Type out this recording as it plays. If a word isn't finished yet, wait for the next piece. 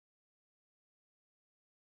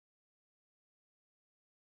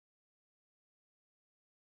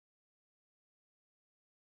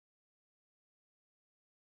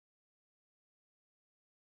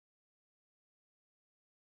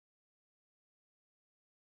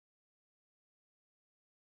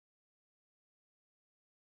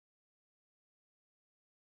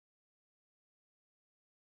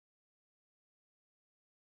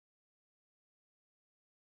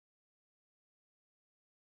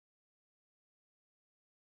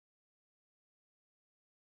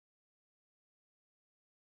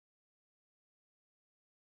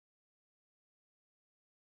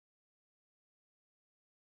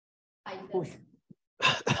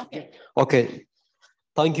Okay. Okay.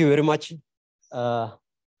 Thank you very much.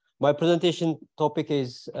 My presentation topic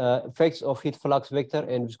is effects of heat flux vector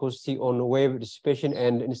and viscosity on wave dissipation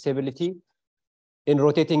and instability in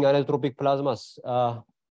rotating anisotropic plasmas.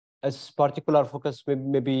 As particular focus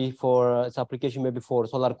maybe for its application maybe for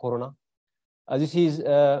solar corona. This is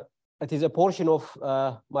it is a portion of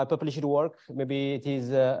my published work. Maybe it is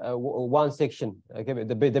one section. Okay,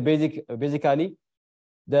 basically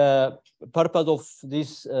the purpose of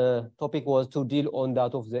this topic was to deal on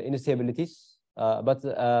that of the instabilities. But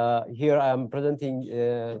here I am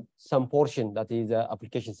presenting some portion that is the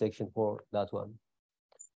application section for that one.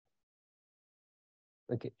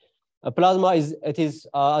 Okay. Plasma is, it is,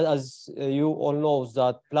 as you all know,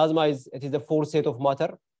 that plasma is, it is the fourth state of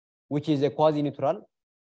matter, which is a quasi-neutral.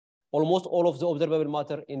 Almost all of the observable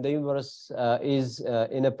matter in the universe is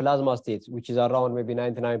in a plasma state, which is around maybe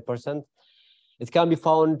 99%. It can be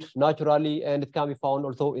found naturally, and it can be found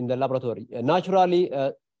also in the laboratory. Naturally,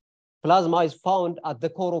 plasma is found at the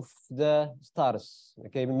core of the stars.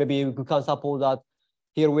 Okay, maybe we can suppose that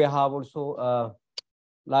here we have also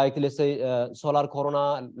like, let's say, solar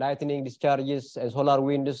corona, lightning discharges, and solar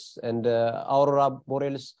winds, and aurora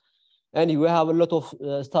borealis, and we have a lot of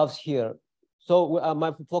stuffs here. So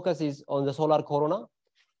my focus is on the solar corona.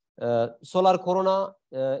 Solar corona,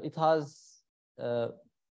 it has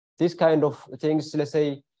this kind of things. Let's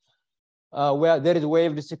say where there is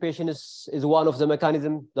wave dissipation is one of the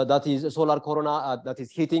mechanisms that is solar corona that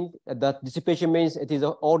is heating. That dissipation means it is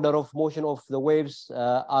an order of motion of the waves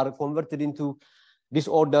are converted into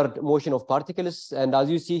disordered motion of particles. And as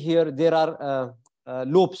you see here, there are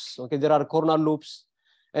loops. Okay, there are coronal loops,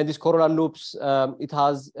 and these coronal loops, it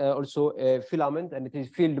has also a filament, and it is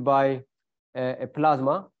filled by a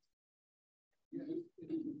plasma.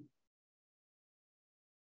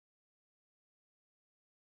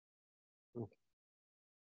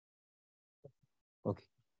 Okay,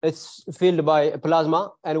 it's filled by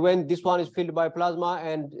plasma, and when this one is filled by plasma,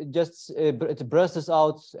 and it just it bursts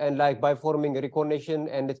out, and like by forming a reconnection,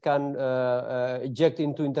 and it can eject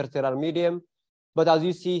into interstellar medium. But as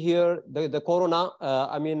you see here, the corona,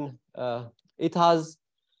 I mean, it has,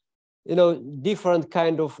 you know, different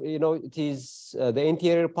kind of, you know, it is the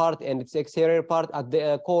interior part and its exterior part. At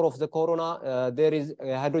the core of the corona, there is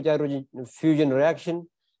a hydrogen fusion reaction.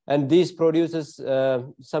 And this produces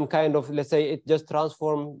some kind of, let's say, it just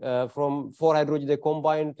transforms from 4 hydrogen, they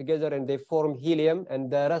combine together and they form helium,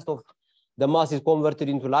 and the rest of the mass is converted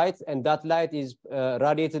into light, and that light is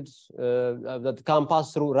radiated, that can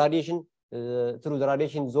pass through radiation, through the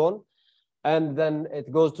radiation zone, and then it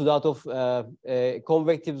goes to that of a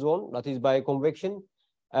convective zone, that is by convection.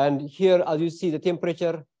 And here, as you see, the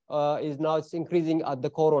temperature is now it's increasing at the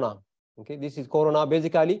corona. Okay, this is corona.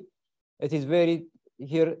 Basically, it is very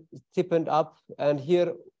here stiffened up, and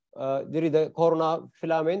here there is the corona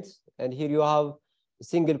filament, and here you have a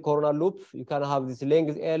single coronal loop. You can have this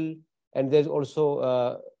length L, and there's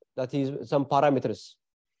also that is some parameters.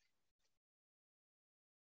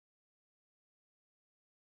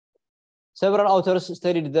 Several authors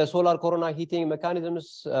studied the solar corona heating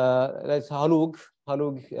mechanisms. That's Halug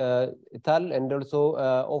et al., and also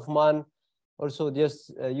Hoffman also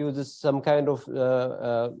just uses some kind of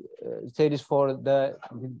studies for the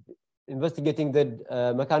investigating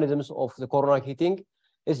the mechanisms of the corona heating.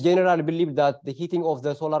 It's generally believed that the heating of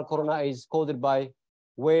the solar corona is caused by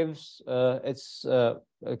waves. It's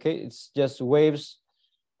just waves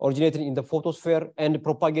originating in the photosphere and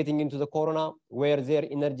propagating into the corona, where their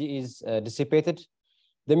energy is dissipated.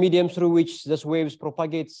 The medium through which this waves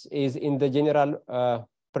propagates is in the general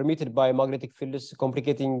permitted by magnetic fields,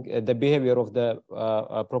 complicating the behavior of the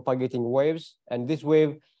propagating waves. And this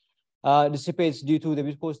wave dissipates due to the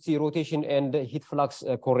viscosity, rotation, and heat flux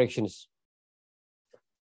corrections.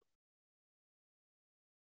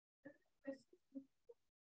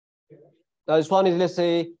 This one is, let's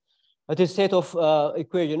say, it is a set of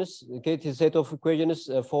equations. Okay, it is a set of equations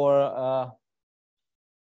for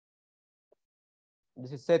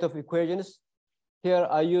this is a set of equations. Here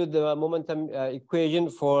I use the momentum equation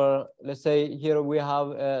for, let's say, here we have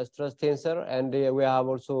a stress tensor, and we have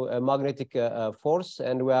also a magnetic force,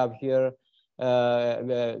 and we have here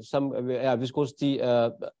some viscosity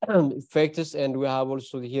effects, and we have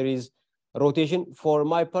also here is rotation. For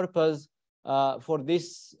my purpose, for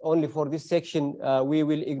this, only for this section, we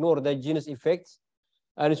will ignore the genus effect.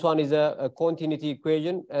 And this one is a continuity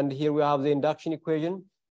equation, and here we have the induction equation.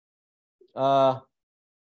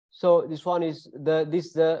 So this one is the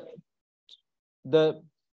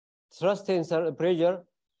thrust tensor pressure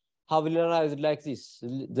have linearized like this.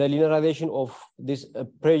 The linearization of this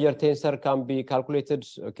pressure tensor can be calculated.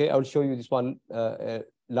 Okay, I will show you this one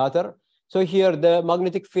later. So here the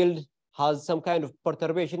magnetic field has some kind of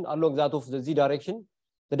perturbation along that of the z direction.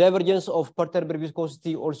 The divergence of perturbed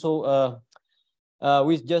viscosity also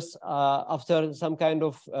with just after some kind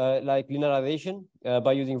of like linearization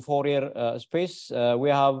by using Fourier space, we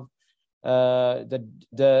have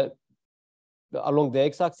the along the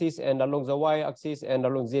x-axis and along the y-axis and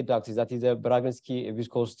along z-axis. That is the Bragg-Linsky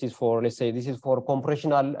viscosities for, let's say, this is for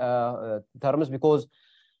compressional terms, because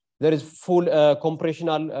there is full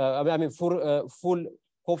compressional, I mean, full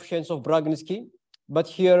coefficients of Bragg-Linsky. But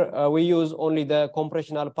here we use only the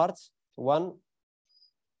compressional parts, one.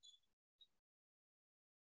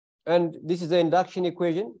 And this is the induction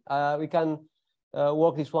equation. We can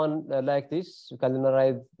work this one like this. You can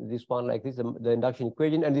write this one like this, the induction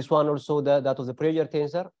equation, and this one also that of the pressure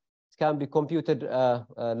tensor. It can be computed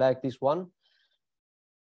like this one.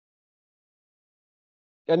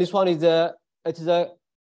 And this one is the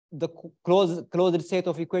closed set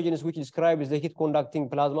of equations which describes the heat conducting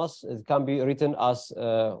plasmas. It can be written as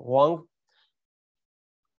Wang.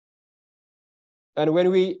 And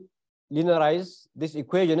when we linearize these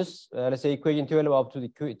equations, let's say equation 12 up to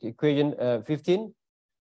the equation 15,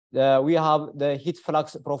 we have the heat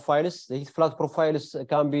flux profiles. The heat flux profiles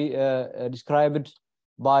can be described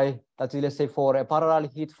by, let's say, for a parallel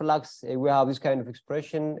heat flux, we have this kind of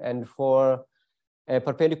expression, and for a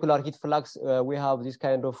perpendicular heat flux, we have this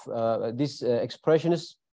kind of these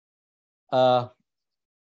expressions. And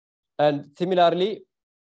similarly,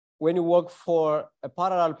 when you work for a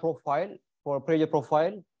parallel profile, for a pressure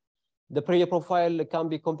profile, the pressure profile can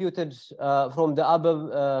be computed from the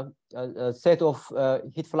above set of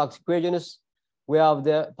heat flux equations. We have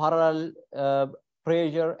the parallel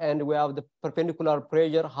pressure, and we have the perpendicular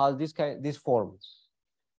pressure has this form.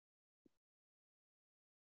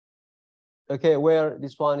 Okay, where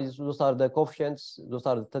this one is, those are the coefficients, those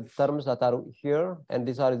are the terms that are here, and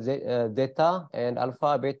these are zeta and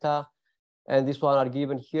alpha, beta, and this one are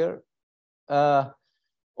given here.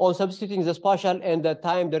 On substituting the spatial and the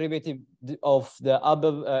time derivative of the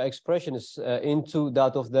above expressions into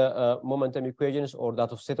that of the momentum equations or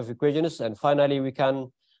that of set of equations, and finally we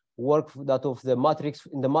can work that of the matrix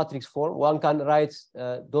in the matrix form. One can write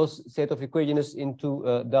those set of equations into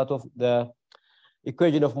that of the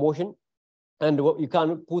equation of motion, and what you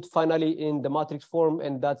can put finally in the matrix form,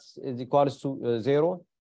 and that's equals to 0,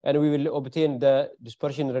 and we will obtain the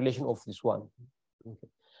dispersion relation of this one. Okay.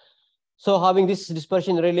 So having this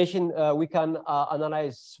dispersion relation, we can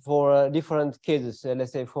analyze for different cases,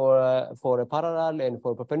 let's say for a parallel and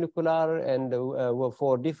for perpendicular, and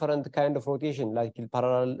for different kind of rotation, like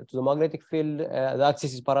parallel to the magnetic field, the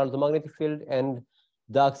axis is parallel to the magnetic field, and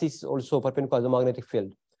the axis is also perpendicular to the magnetic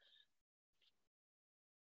field.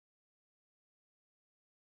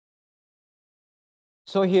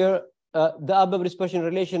 So here, the above dispersion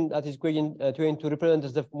relation, that is equation 22,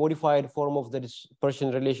 represents the modified form of the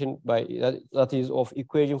dispersion relation by that is of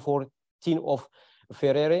equation 14 of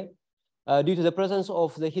Ferrari. Due to the presence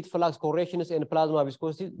of the heat flux corrections and plasma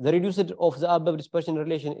viscosity, the reduced of the above dispersion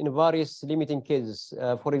relation in various limiting cases.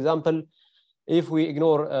 For example, if we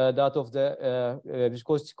ignore that of the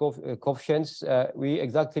viscosity coefficients, we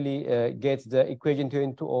exactly get the equation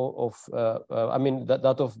 22 of I mean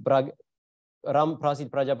that of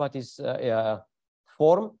Ram-Prasid-Prajapati's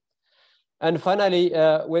form. And finally,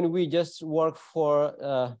 when we just work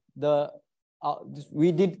for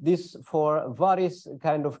we did this for various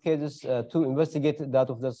kind of cases to investigate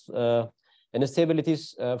that of this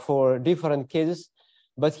instabilities for different cases.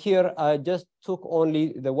 But here I just took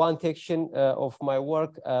only the one section of my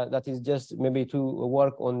work that is just maybe to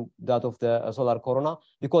work on that of the solar corona,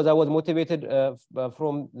 because I was motivated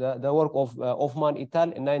from the work of Hoffman et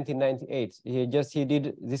al. In 1998. He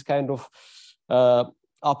did this kind of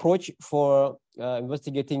approach for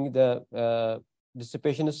investigating the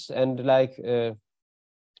dissipations and like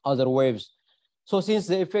other waves. So since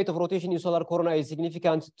the effect of rotation in solar corona is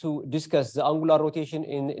significant to discuss the angular rotation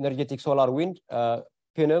in energetic solar wind,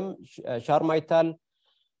 Pinham, Sharma et al.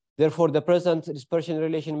 Therefore, the present dispersion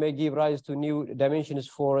relation may give rise to new dimensions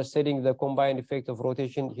for studying the combined effect of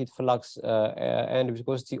rotation, heat flux, and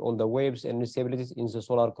viscosity on the waves and instabilities in the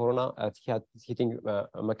solar corona at heating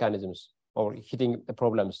mechanisms or heating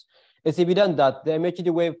problems. It's evident that the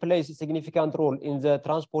MHD wave plays a significant role in the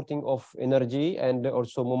transporting of energy and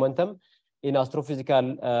also momentum in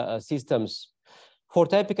astrophysical systems. For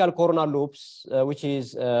typical coronal loops, which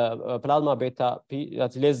is plasma beta P,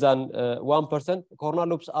 that's less than 1%, coronal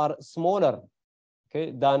loops are smaller,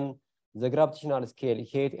 okay, than the gravitational scale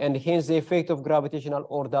height, and hence the effect of gravitational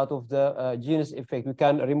or that of the genus effect. We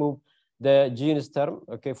can remove the genus term,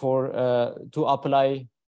 okay, for to apply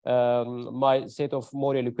my set of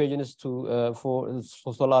model equations to for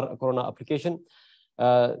solar corona application.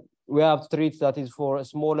 We have to treat that is for a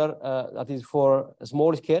smaller, that is for a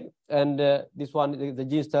small scale, and this one, the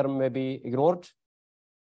genus term may be ignored.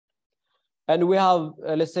 And we have,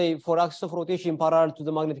 let's say, for axis of rotation parallel to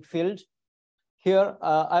the magnetic field. Here,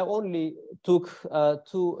 I only took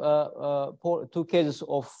two cases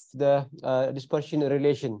of the dispersion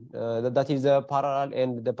relation, that is the parallel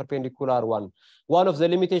and the perpendicular one. One of the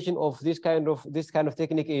limitation of this kind of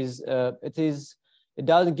technique is it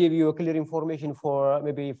doesn't give you a clear information for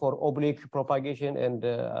maybe for oblique propagation and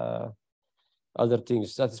other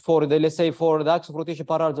things. That's for the, let's say, for the axis of rotation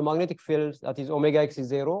parallel to the magnetic field, that is omega x is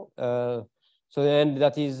 0. So then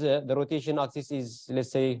that is the rotation axis is, let's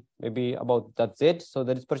say, maybe about that z. So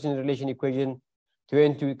the dispersion relation equation 2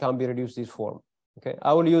 and 2 can be reduced this form. Okay,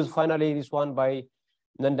 I will use finally this one by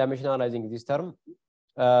non-dimensionalizing this term.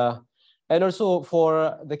 And also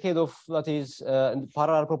for the case of that is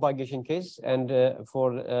parallel propagation case, and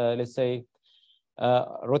for let's say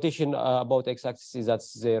rotation about x-axis is at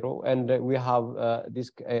 0, and we have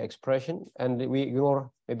this expression, and we ignore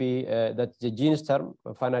maybe that the genus term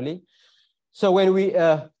finally. So when we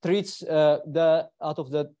treat the out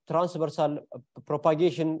of the transversal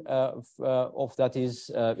propagation of that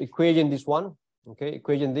is equation this one, okay,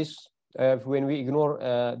 equation this, when we ignore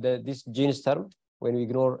this genus term, when we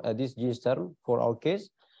ignore this genus term for our case,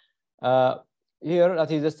 here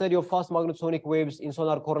that is the study of fast magnetosonic waves in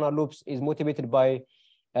solar coronal loops is motivated by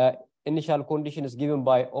initial conditions given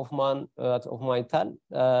by Hoffman et al.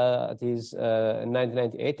 It is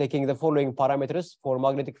 1998, taking the following parameters for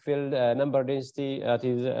magnetic field number density, that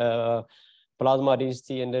is plasma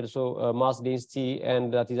density, and also mass density,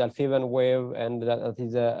 and that is Alfvén wave, and that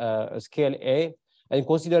is a scale A, and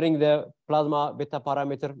considering the plasma beta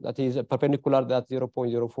parameter that is perpendicular, that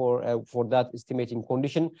 0.04 for that estimating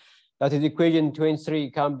condition, that is equation 23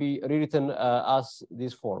 can be rewritten as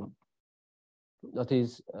this form. That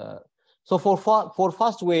is so for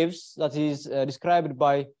fast waves, that is described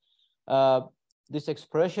by this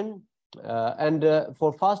expression, and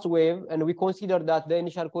for fast wave, and we consider that the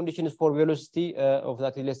initial conditions for velocity of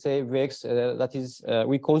that, let's say Vx, that is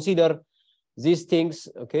we consider these things,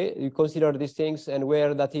 okay, you consider these things, and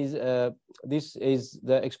where that is this is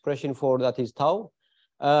the expression for that is tau.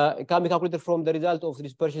 It can be calculated from the result of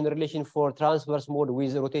dispersion relation for transverse mode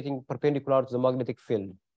with rotating perpendicular to the magnetic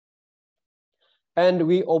field. And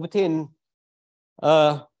we obtain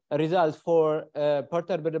a result for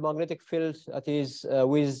perturbed magnetic field, that is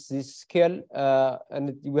with this scale,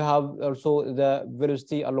 and we have also the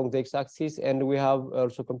velocity along the x-axis, and we have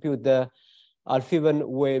also compute the Alfvén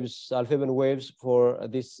waves for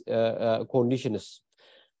these conditions.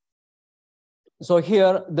 So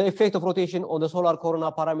here, the effect of rotation on the solar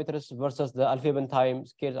corona parameters versus the Alfvén time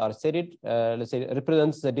scales are stated. Let's say it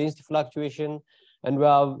represents the density fluctuation, and we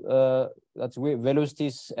have that's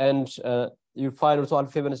velocities, and you find also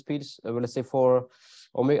Alfvén speeds. Let's say for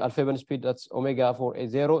omega Alfvén speed, that's omega for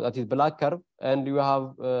A0, that is black curve, and you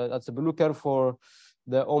have that's a blue curve for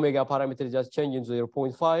the omega parameter just changing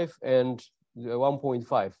 0.5 and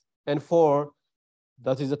 1.5, and for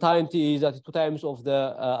that is the time t is at 2 times of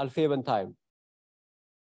the Alfvén time.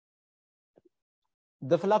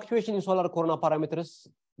 The fluctuation in solar corona parameters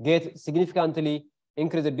get significantly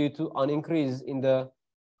increased due to an increase in the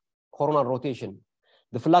coronal rotation.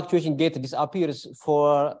 The fluctuation gate disappears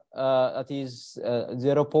for that is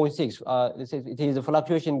 0.6. It is the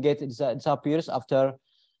fluctuation gate disappears after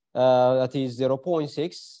that is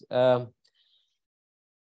 0.6.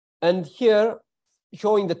 And here,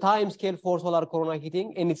 showing the time scale for solar corona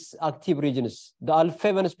heating in its active regions. The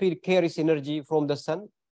Alfvén speed carries energy from the sun,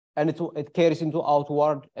 and it carries into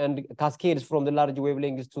outward and cascades from the large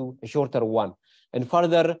wavelengths to a shorter one. And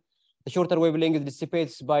further, the shorter wavelength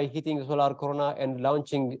dissipates by hitting the solar corona and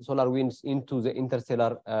launching solar winds into the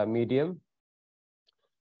interstellar medium.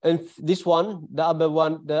 And this one, the other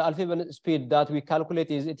one, the Alfvén speed that we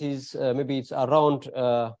calculate is maybe it's around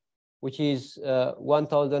which is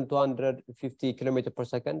 1,250 kilometers per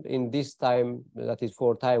second in this time, that is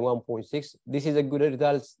for time 1.6. This is a good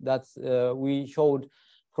result that we showed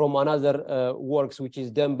from another works, which is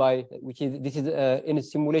done by, this is in a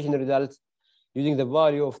simulation result using the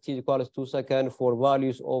value of t equals 2 seconds for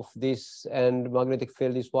values of this and magnetic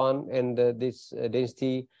field, this one, and this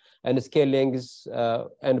density and scale lengths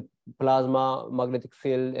and plasma magnetic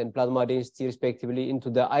field and plasma density respectively into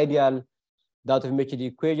the ideal that we make the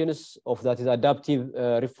equations of that is adaptive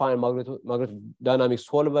refined magnetic dynamics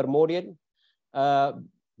solver model. That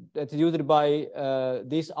is used by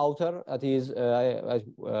this author, that is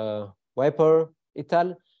Weber et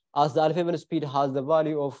al. As the alpha speed has the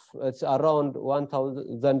value of it's around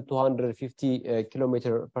 1,250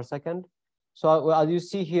 kilometer per second. So as you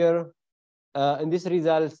see here, in this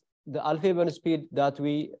result, the alpha speed that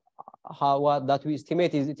we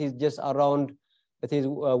estimate is it is just around, it is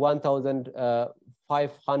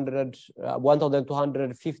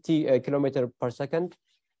 1,250 kilometer per second.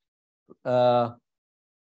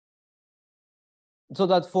 So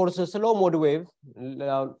that for the slow mode wave,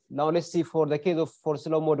 now let's see for the case of for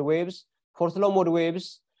slow mode waves. For slow mode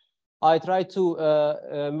waves, I try to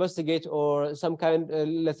investigate or some kind,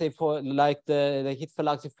 let's say for like the heat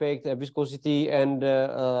flux effect, viscosity, and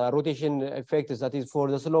rotation effects. That is for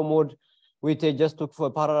the slow mode, we just took for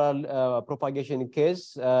parallel propagation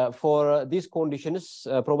case. For these conditions,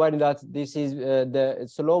 providing that this is the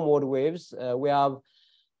slow mode waves, we have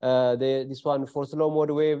this one for slow mode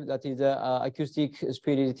wave, that is the acoustic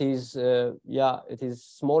speed. It is it is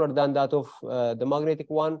smaller than that of the magnetic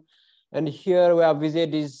one. And here we have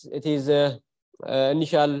VZ it is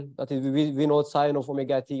initial, that is V naught sine of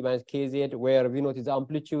omega t minus kz, where V naught is the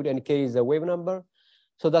amplitude and k is the wave number.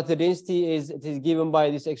 So that the density is given by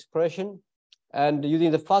this expression, and using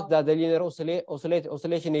the fact that the linear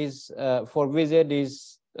oscillation is for VZ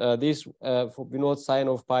is this for V naught sine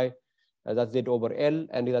of pi. That's Z over L,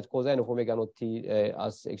 and that cosine of omega naught t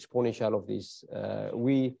as exponential of this.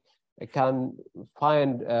 We can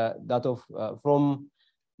find that of from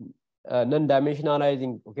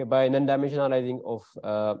non-dimensionalizing, okay, by non-dimensionalizing of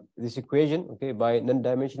this equation, okay, by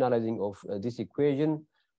non-dimensionalizing of this equation,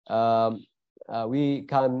 we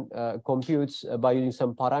can compute by using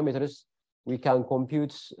some parameters. We can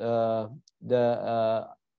compute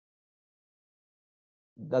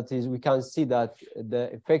that is, we can see that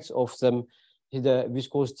the effects of the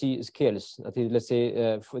viscosity scales. That is, let's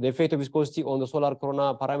say, for the effect of viscosity on the solar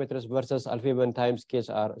corona parameters versus alpha time scales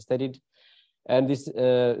are studied. And this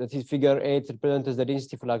that is figure 8 represents the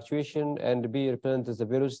density fluctuation, and B represents the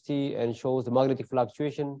velocity and shows the magnetic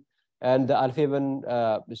fluctuation and the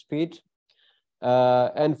alpha speed.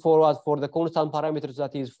 And for the constant parameters,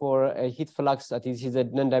 that is for a heat flux, that is a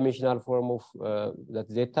non-dimensional form of that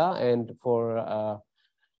zeta, and for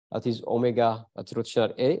that is omega, that's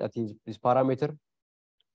rotational A, that is this parameter.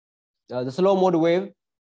 The slow mode wave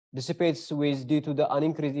dissipates with due to an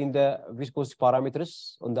increase in the viscosity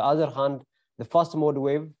parameters. On the other hand, the fast mode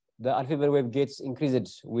wave, the alpha wave gets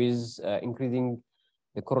increased with increasing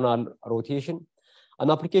the coronal rotation.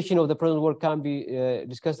 An application of the present work can be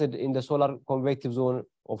discussed in the solar convective zone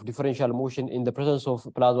of differential motion in the presence of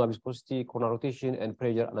plasma viscosity, coronal rotation, and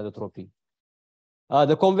pressure anisotropy.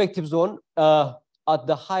 The convective zone, at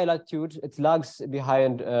the high latitude, it lags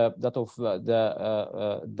behind that of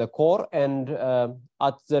the core, and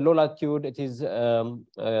at the low latitude, it is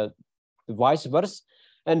vice versa.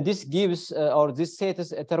 And this gives, or this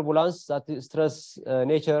sets a turbulence that is stress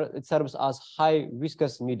nature. It serves as high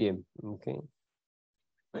viscous medium. Okay.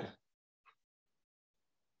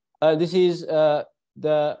 This is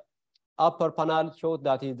the upper panel showed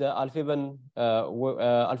that is the alpha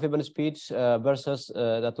speed versus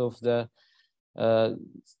that of the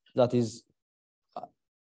that is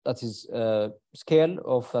scale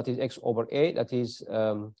of that is x over a, that is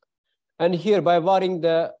and here by varying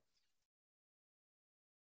the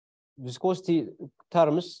viscosity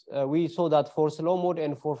terms, we saw that for slow mode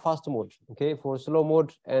and for fast mode, okay, for slow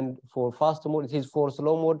mode and for fast mode, it is for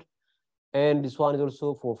slow mode, and this one is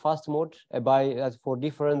also for fast mode by for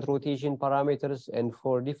different rotation parameters and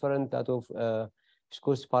for different that of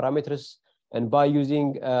viscosity parameters, and by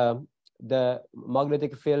using the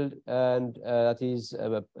magnetic field, and that is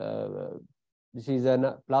this is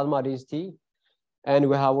a plasma density, and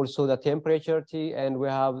we have also the temperature T, and we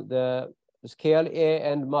have the scale A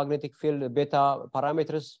and magnetic field beta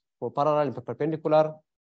parameters for parallel and perpendicular.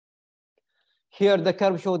 Here the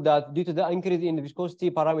curve showed that due to the increase in viscosity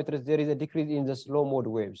parameters, there is a decrease in the slow mode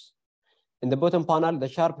waves. In the bottom panel, the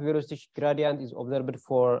sharp velocity gradient is observed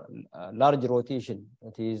for large rotation.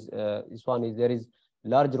 That is, this one is there is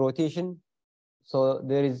large rotation, so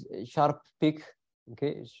there is a sharp peak.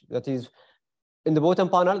 Okay, that is in the bottom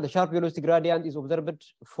panel, the sharp velocity gradient is observed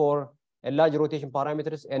for a large rotation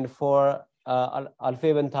parameters, and for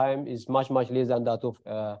alpha time is much less than that of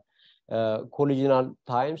collisional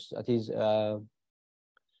times. That is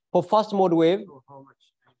for fast mode wave. How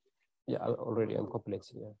much? Yeah, already I'm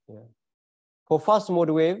complex. Yeah. For fast mode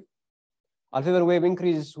wave, alpha wave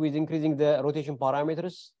increases with increasing the rotation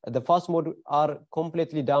parameters. The fast mode are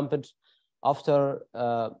completely damped after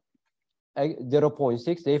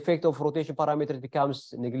 0.6, the effect of rotation parameters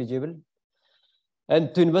becomes negligible.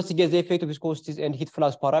 And to investigate the effect of viscosities and heat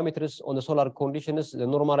flux parameters on the solar conditions, the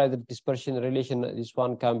normalized dispersion relation, this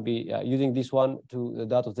one can be using this one to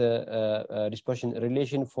that of the dispersion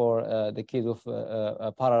relation for the case of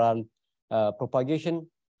parallel propagation.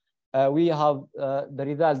 We have the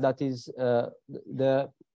result that is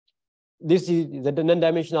this is the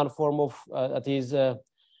non-dimensional form of that is a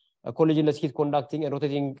collisionless heat conducting and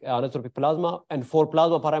rotating anisotropic plasma, and for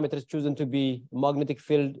plasma parameters chosen to be magnetic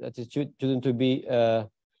field, that is chosen to be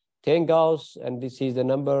 10 Gauss, and this is the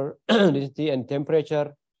number, density, and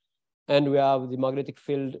temperature. And we have the magnetic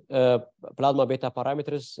field plasma beta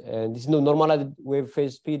parameters, and this is the normalized wave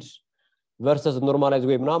phase speed versus the normalized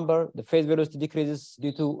wave number. The phase velocity decreases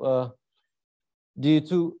due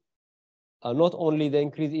to not only the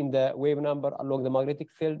increase in the wave number along the magnetic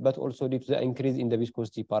field, but also due to the increase in the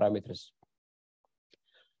viscosity parameters.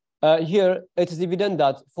 Here, it is evident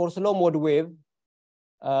that for slow mode wave,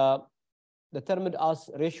 determined as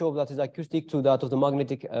ratio that is acoustic to that of the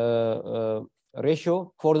magnetic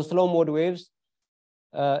ratio. For the slow mode waves,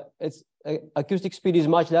 its acoustic speed is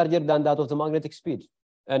much larger than that of the magnetic speed.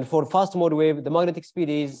 And for fast mode wave, the magnetic speed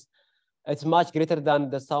it's much greater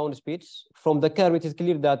than the sound speed. From the curve, it is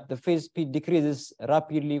clear that the phase speed decreases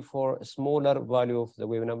rapidly for a smaller value of the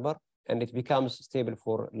wave number, and it becomes stable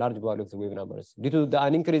for large value of the wave numbers. Due to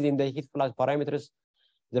an increase in the heat flux parameters,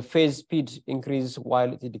 the phase speed increases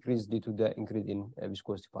while it decreases due to the increase in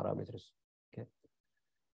viscosity parameters. Okay.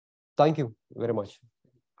 Thank you very much.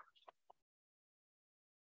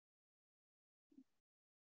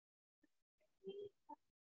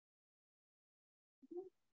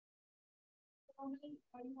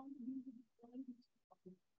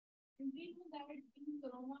 We know that in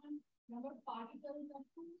corona, number of particles are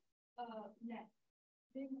too less.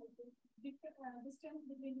 Then distance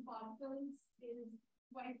between particles is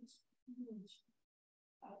quite huge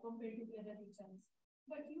compared to the other regions.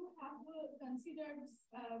 But you have considered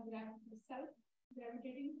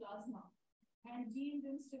self-gravitating plasma and gene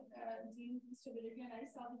instability, and I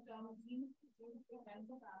saw the term gene data.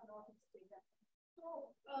 So,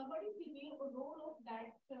 what is the role of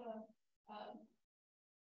that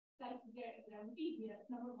self-gravity here,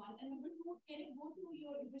 number one? And number two, can you go through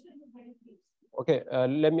your division of please? Okay,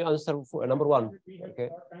 let me answer for number one. Okay.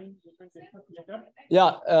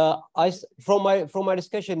 Yeah, from my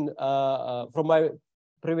discussion, from my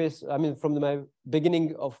previous, from my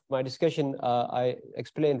beginning of my discussion, I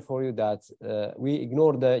explained for you that we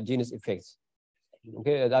ignore the genus effects.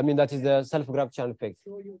 Okay, that is the self-gravitational effect.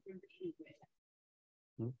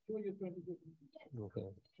 Okay.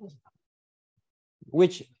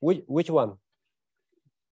 Which one?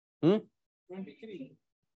 23.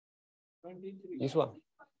 This one.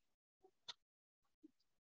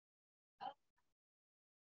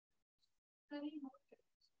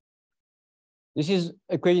 This is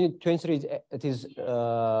equation 23. It is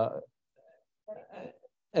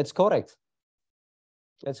it's correct.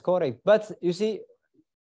 It's correct. But you see,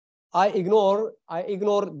 I ignore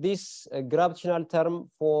this gravitational term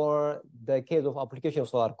for the case of application of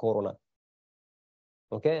solar corona.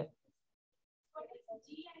 Okay.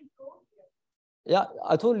 Yeah,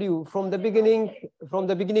 I told you from the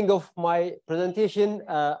beginning of my presentation.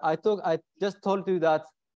 I just told you that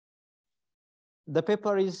the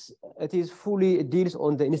paper is fully deals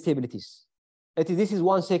on the instabilities. This is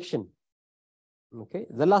one section. Okay,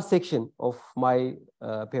 the last section of my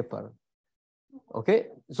paper. Okay,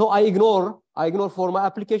 so I ignore for my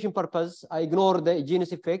application purpose. I ignore the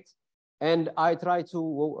genus effect, and I try to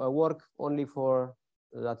work only for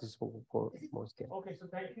that is for most care. Okay, so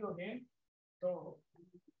thank you again. So,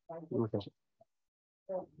 okay.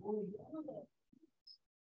 So,